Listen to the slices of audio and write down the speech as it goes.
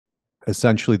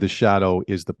essentially the shadow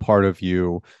is the part of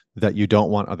you that you don't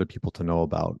want other people to know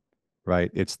about, right?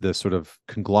 It's this sort of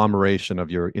conglomeration of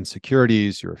your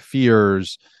insecurities, your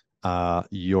fears,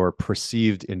 your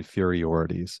perceived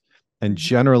inferiorities. And Mhm.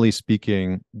 generally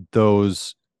speaking,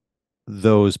 those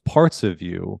parts of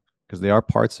you, because they are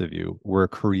parts of you, were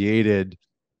created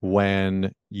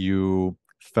when you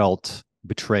felt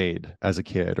betrayed as a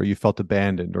kid, or you felt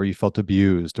abandoned, or you felt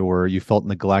abused, or you felt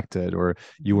neglected, or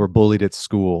you were Mhm. bullied at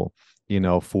school,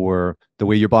 for the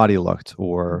way your body looked,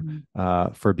 or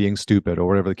Mhm. for being stupid, or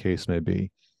whatever the case may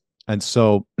be. And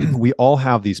so we all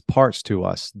have these parts to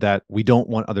us that we don't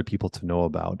want other people to know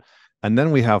about. And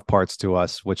then we have parts to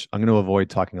us, which I'm going to avoid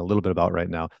talking a little bit about right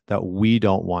now, that we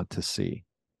don't want to see.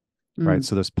 Right. Mm.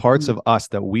 So there's parts Mm. of us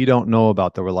that we don't know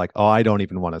about that we're like, oh, I don't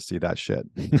even want to see that shit.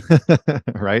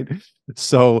 Right.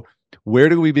 So where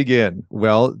do we begin?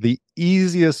 Well, the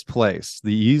easiest place,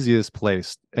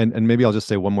 and maybe I'll just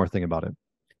say one more thing about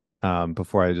it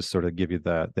before I just sort of give you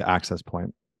the access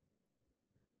point.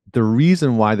 The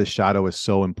reason why the shadow is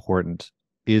so important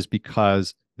is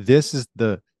because this is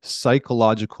the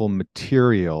psychological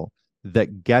material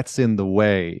that gets in the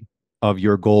way of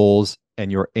your goals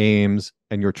and your aims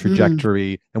and your Mm.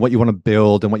 trajectory and what you want to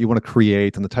build and what you want to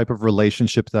create and the type of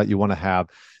relationships that you want to have.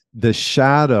 The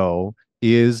shadow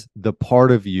is the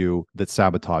part of you that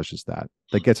sabotages that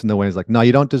gets in the way. Is like, no,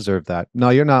 you don't deserve that. No,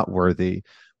 you're not worthy.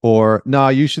 Or no,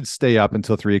 you should stay up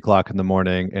until 3 o'clock in the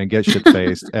morning and get shit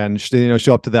faced and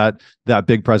show up to that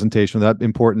big presentation, that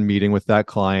important meeting with that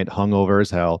client, hungover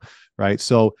as hell, right?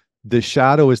 So the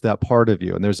shadow is that part of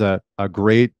you, and there's a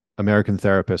great American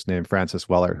therapist named Francis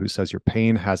Weller who says your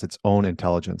pain has its own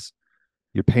intelligence.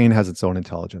 Your pain has its own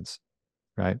intelligence,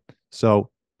 right?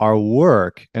 So our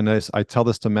work, and I tell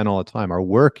this to men all the time, our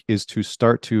work is to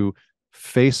start to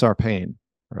face our pain,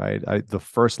 right? The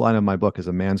first line of my book is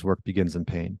a man's work begins in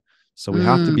pain. So we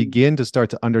have to Mm. begin to start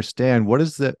to understand what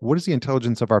is the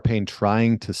intelligence of our pain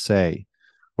trying to say?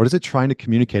 What is it trying to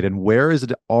communicate? And where is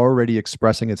it already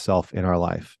expressing itself in our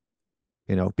life?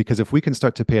 Because if we can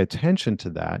start to pay attention to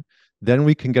that, then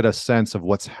we can get a sense of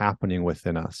what's happening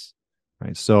within us.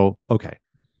 Right. So, okay,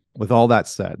 with all that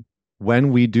said,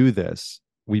 when we do this,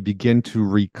 we begin to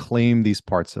reclaim these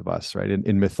parts of us, right?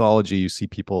 In mythology, you see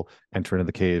people enter into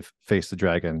the cave, face the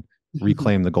dragon,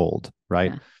 reclaim the gold,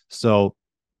 right? Yeah. So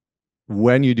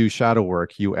when you do shadow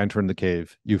work, you enter in the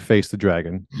cave, you face the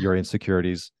dragon, your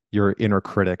insecurities, your inner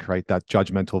critic, right? That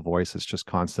judgmental voice is just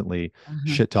constantly Uh-huh.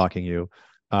 shit talking you.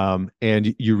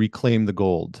 And you reclaim the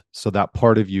gold. So that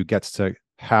part of you gets to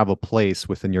have a place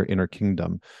within your inner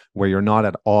kingdom where you're not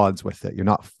at odds with it. You're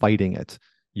not fighting it.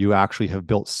 You actually have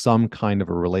built some kind of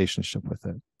a relationship with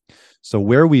it. So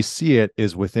where we see it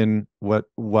is within what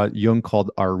Jung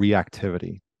called our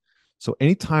reactivity. So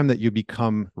anytime that you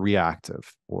become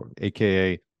reactive, or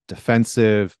AKA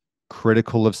defensive,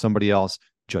 critical of somebody else,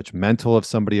 judgmental of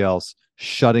somebody else,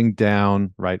 shutting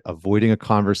down, right, avoiding a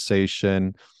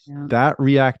conversation, Yeah. that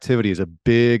reactivity is a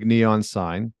big neon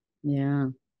sign Yeah.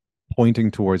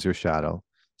 pointing towards your shadow,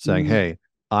 saying, Mm. hey,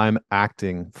 I'm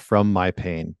acting from my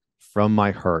pain, from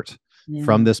my hurt,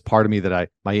 from Yeah. this part of me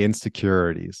my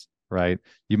insecurities, right?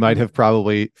 You might Yeah. have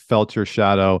probably felt your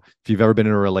shadow if you've ever been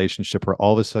in a relationship where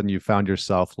all of a sudden you found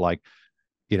yourself like,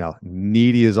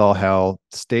 needy as all hell,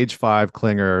 stage 5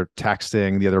 clinger,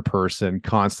 texting the other person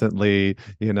constantly,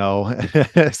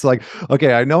 it's like,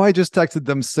 okay, I know I just texted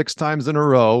them 6 times in a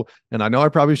row, and I know I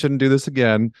probably shouldn't do this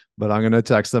again, but I'm going to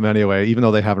text them anyway, even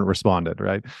though they haven't responded,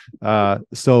 right?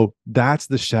 So that's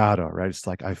the shadow, right? It's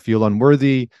like, I feel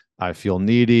unworthy, I feel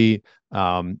needy,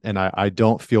 and I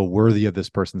don't feel worthy of this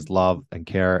person's love and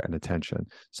care and attention.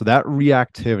 So that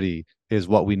reactivity is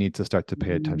what we need to start to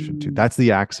pay attention to. Mm. That's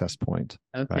the access point,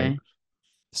 right? Okay.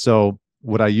 So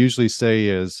what I usually say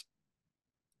is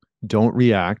don't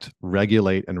react,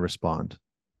 regulate and respond.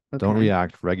 Don't Okay.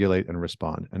 react, regulate and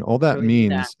respond. And all that How do we do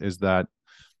that? means is that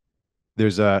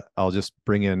I'll just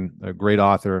bring in a great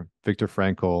author, Viktor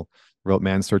Frankl, wrote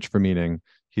Man's Search for Meaning.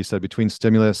 He said, between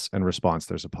stimulus and response,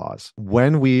 there's a pause.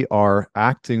 When we are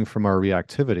acting from our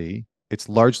reactivity, it's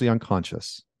largely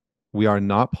unconscious. We are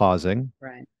not pausing.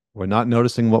 Right. We're not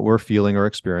noticing what we're feeling or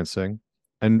experiencing.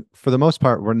 And for the most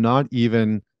part, we're not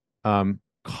even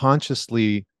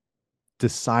consciously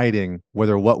deciding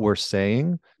whether what we're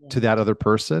saying Yeah. to that other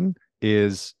person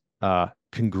is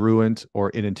congruent or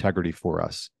in integrity for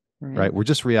us. Right. Right. We're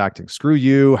just reacting. Screw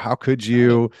you. How could Right.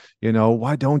 you?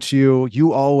 Why don't you?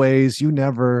 You always, you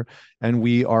never. And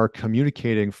we are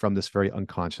communicating from this very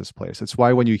unconscious place. It's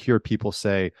why when you hear people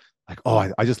say, like, oh,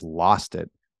 I just lost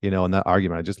it, in that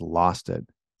argument, I just lost it.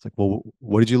 It's like, well,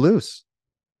 what did you lose?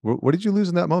 What did you lose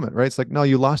in that moment? Right. It's like, no,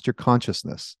 you lost your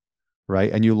consciousness.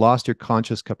 right? And you lost your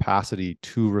conscious capacity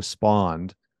to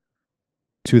respond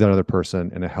to that other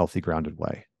person in a healthy, grounded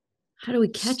way. How do we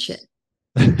catch it?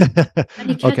 How do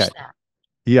you Okay. catch that?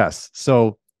 Yes.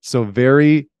 So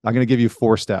very, I'm going to give you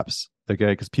 4 steps. Okay.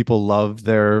 Because people love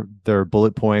their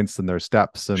bullet points and their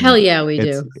steps. Hell And yeah, we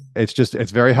it's do.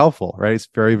 it's very helpful, right? It's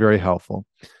very, very helpful.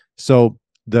 So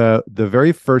the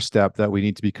very first step that we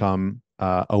need to become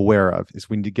aware of is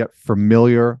we need to get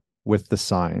familiar with the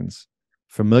signs,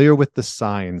 familiar with the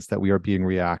signs that we are being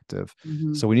reactive.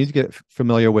 Mm-hmm. So we need to get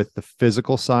familiar with the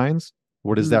physical signs.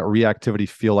 What does that reactivity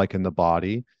feel like in the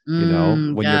body? You know,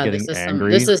 when you're God, getting this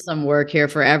angry. is some work here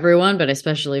for everyone, but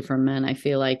especially for men. I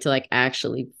feel like to like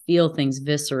actually feel things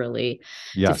viscerally,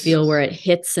 to Yes. feel where it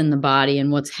hits in the body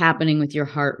and what's happening with your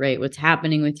heart rate, what's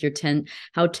happening with your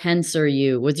how tense are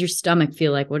you? What's your stomach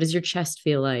feel like? What does your chest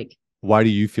feel like? Why do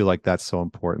you feel like that's so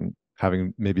important,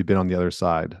 having maybe been on the other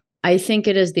side? I think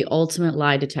it is the ultimate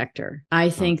lie detector. I Oh,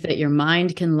 think that your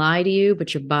mind can lie to you,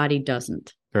 but your body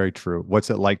doesn't. very true. What's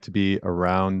it like to be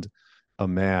around a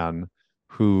man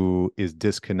who is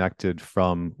disconnected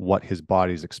from what his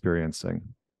body's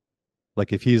experiencing?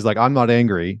 Like if he's like, I'm not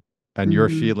angry, and you're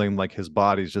Mm-hmm. feeling like his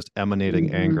body's just emanating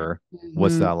Mm-hmm. anger,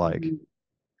 what's Mm-hmm. that like? Mm-hmm.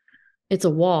 It's a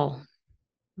wall.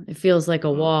 It feels like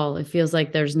a wall. It feels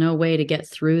like there's no way to get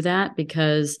through that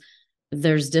because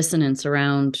there's dissonance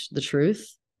around the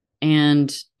truth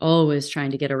and always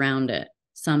trying to get around it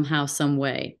somehow, some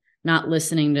way, not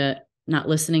listening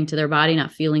to their body,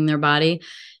 not feeling their body,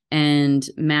 and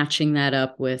matching that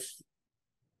up with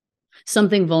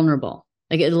something vulnerable.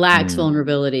 Like it lacks Mm,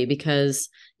 vulnerability because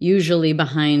usually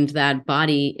behind that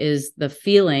body is the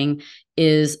feeling,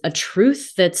 is a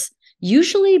truth that's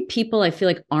usually people I feel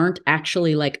like aren't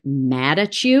actually like mad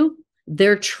at you.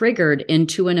 They're triggered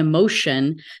into an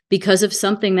emotion because of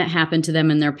something that happened to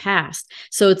them in their past.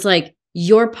 So it's like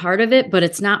you're part of it, but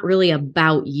it's not really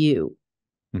about you.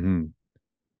 hmm.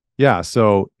 Yeah.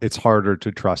 So it's harder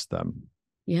to trust them,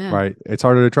 Yeah. right? It's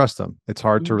harder to trust them. It's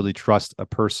hard to Yeah. really trust a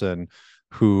person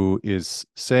who is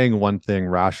saying one thing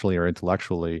rationally or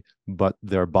intellectually, but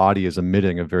their body is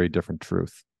emitting a very different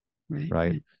truth, Right.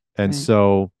 right? Right. And Right.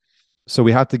 so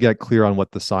we have to get clear on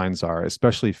what the signs are,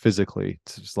 especially physically.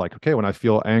 It's just like, okay, when I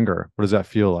feel anger, what does that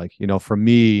feel like? You know, for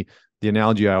me, the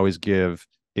analogy I always give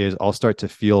is I'll start to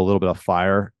feel a little bit of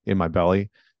fire in my belly.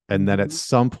 And then at Mm-hmm.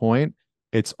 some point,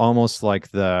 it's almost like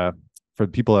for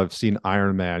people that have seen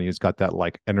Iron Man, he's got that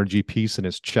like energy piece in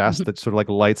his chest that sort of like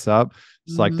lights up.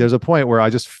 It's like Mm-hmm. there's a point where I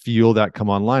just feel that come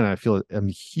online and I feel a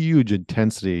huge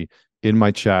intensity in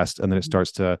my chest. And then it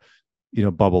starts to,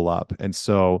 bubble up. And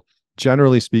so,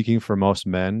 generally speaking, for most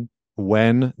men,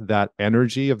 when that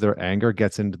energy of their anger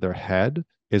gets into their head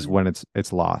is Yeah. when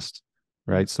it's lost,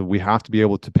 Yeah. right? So we have to be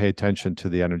able to pay attention to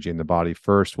the energy in the body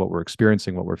first, what we're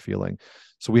experiencing, what we're feeling.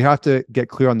 So we have to get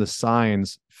clear on the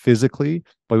signs physically,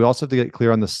 but we also have to get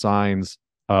clear on the signs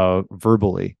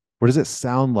verbally. What does it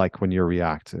sound like when you're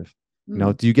reactive?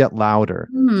 Mm. Do you get louder?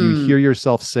 Do you Mm. hear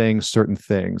yourself saying certain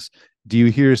things? Do you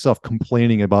hear yourself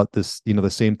complaining about this, the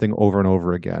same thing over and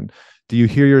over again? Do you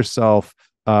hear yourself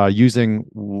using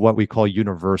what we call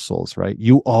universals, right?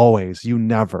 You always, you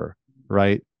never,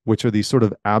 right? Which are these sort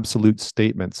of absolute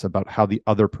statements about how the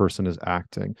other person is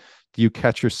acting. Do you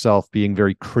catch yourself being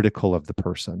very critical of the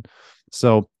person?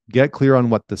 So get clear on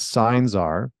what the signs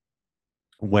are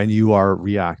when you are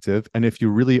reactive. And if you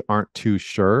really aren't too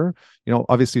sure,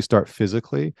 obviously start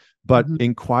physically, but Mhm.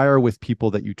 inquire with people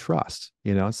that you trust.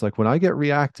 It's like when I get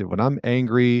reactive, when I'm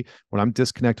angry, when I'm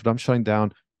disconnected, I'm shutting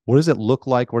down, what does it look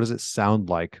like? What does it sound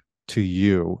like to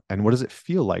you? And what does it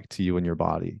feel like to you in your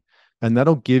body? And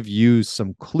that'll give you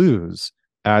some clues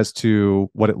as to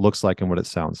what it looks like and what it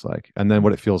sounds like, and then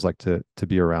what it feels like to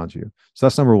be around you. So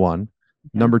that's number one.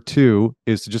 Okay. Number two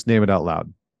is to just name it out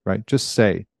loud, right? Just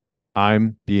say,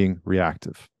 I'm being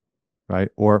reactive, right?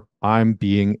 Or I'm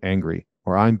being angry,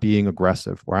 or I'm being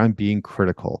aggressive, or I'm being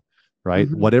critical, right?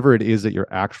 Mhm. Whatever it is that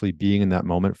you're actually being in that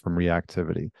moment from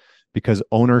reactivity. Because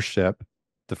ownership,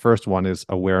 the first one is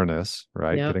awareness,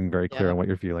 right? Yep. Getting very clear on Yep. what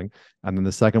you're feeling. And then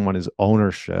the second one is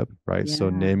ownership, right? So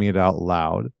Yeah. naming it out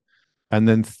loud. And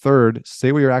then third,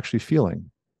 say what you're actually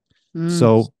feeling. Mm.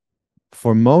 So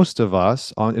for most of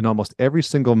us, in almost every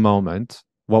single moment,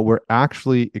 what we're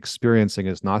actually experiencing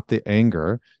is not the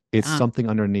anger, it's Yeah. something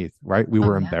underneath, right? We Oh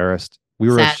were yeah. embarrassed, we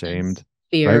were Sadness, ashamed, right?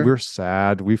 We fear, were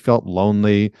sad, we felt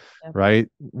lonely, yep. right?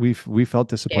 We felt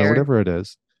disappointed, Scared. whatever it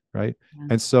is, right? Yeah.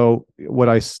 And so what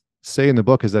say in the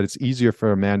book is that it's easier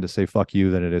for a man to say fuck you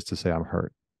than it is to say I'm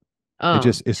hurt. It Oh,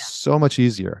 just is so much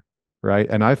easier. right?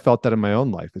 And I felt that in my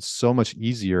own life. It's so much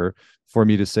easier for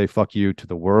me to say fuck you to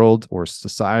the world or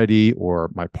society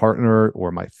or my partner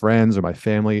or my friends or my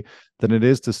family than it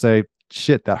is to say,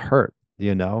 shit, that hurt.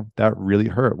 That really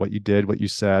hurt. What you did, what you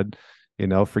said,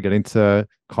 forgetting to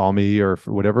call me or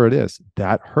for whatever it is,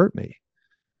 that hurt me.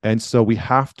 And so we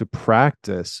have to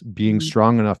practice being Mm,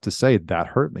 strong enough to say that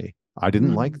hurt me. I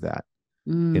didn't like mm, that,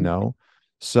 you mm, know?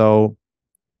 So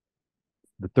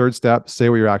the third step, say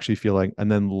what you're actually feeling.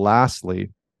 And then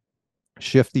lastly,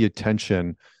 shift the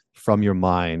attention from your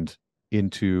mind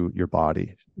into your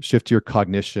body, shift your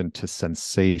cognition to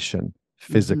sensation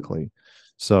mhm, physically.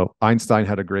 So Einstein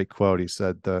had a great quote. He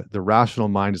said, the rational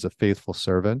mind is a faithful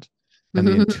servant and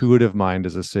the mhm, intuitive mind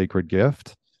is a sacred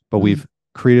gift. But mm, we've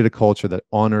created a culture that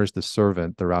honors the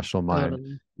servant, the rational mind,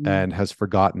 totally. Mm, and has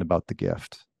forgotten about the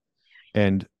gift.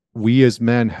 And we as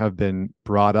men have been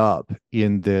brought up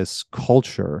in this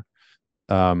culture,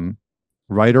 um,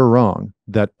 right or wrong,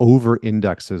 that over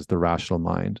indexes the rational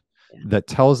mind, yeah. that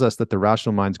tells us that the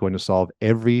rational mind is going to solve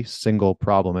every single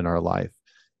problem in our life.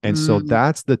 And so Mm,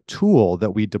 that's the tool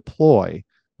that we deploy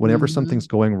whenever mhm, something's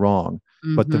going wrong.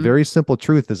 But the mhm, very simple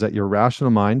truth is that your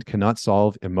rational mind cannot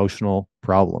solve emotional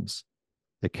problems.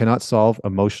 It cannot solve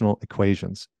emotional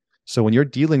equations. So when you're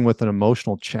dealing with an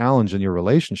emotional challenge in your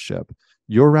relationship,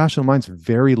 your rational mind's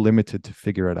very limited to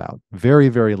figure it out. Very,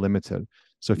 very limited.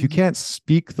 So if you mhm, can't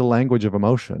speak the language of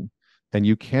emotion and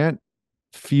you can't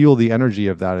feel the energy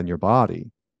of that in your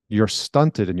body, you're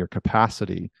stunted in your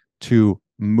capacity to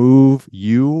move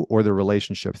you or the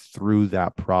relationship through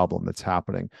that problem that's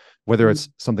happening, whether mm, it's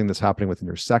something that's happening within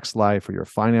your sex life or your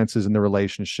finances in the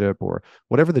relationship or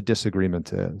whatever the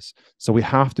disagreement is. So we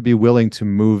have to be willing to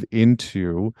move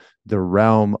into the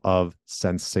realm of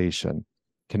sensation.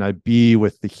 Can I be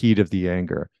with the heat of the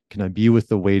anger? Can I be with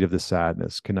the weight of the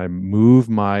sadness? Can I move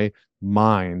my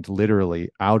mind literally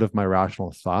out of my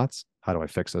rational thoughts? How do I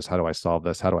fix this? How do I solve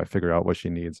this? How do I figure out what she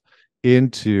needs?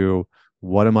 Into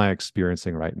what am I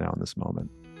experiencing right now in this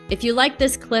moment? If you like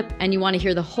this clip and you want to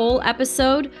hear the whole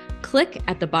episode, click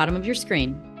at the bottom of your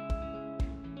screen.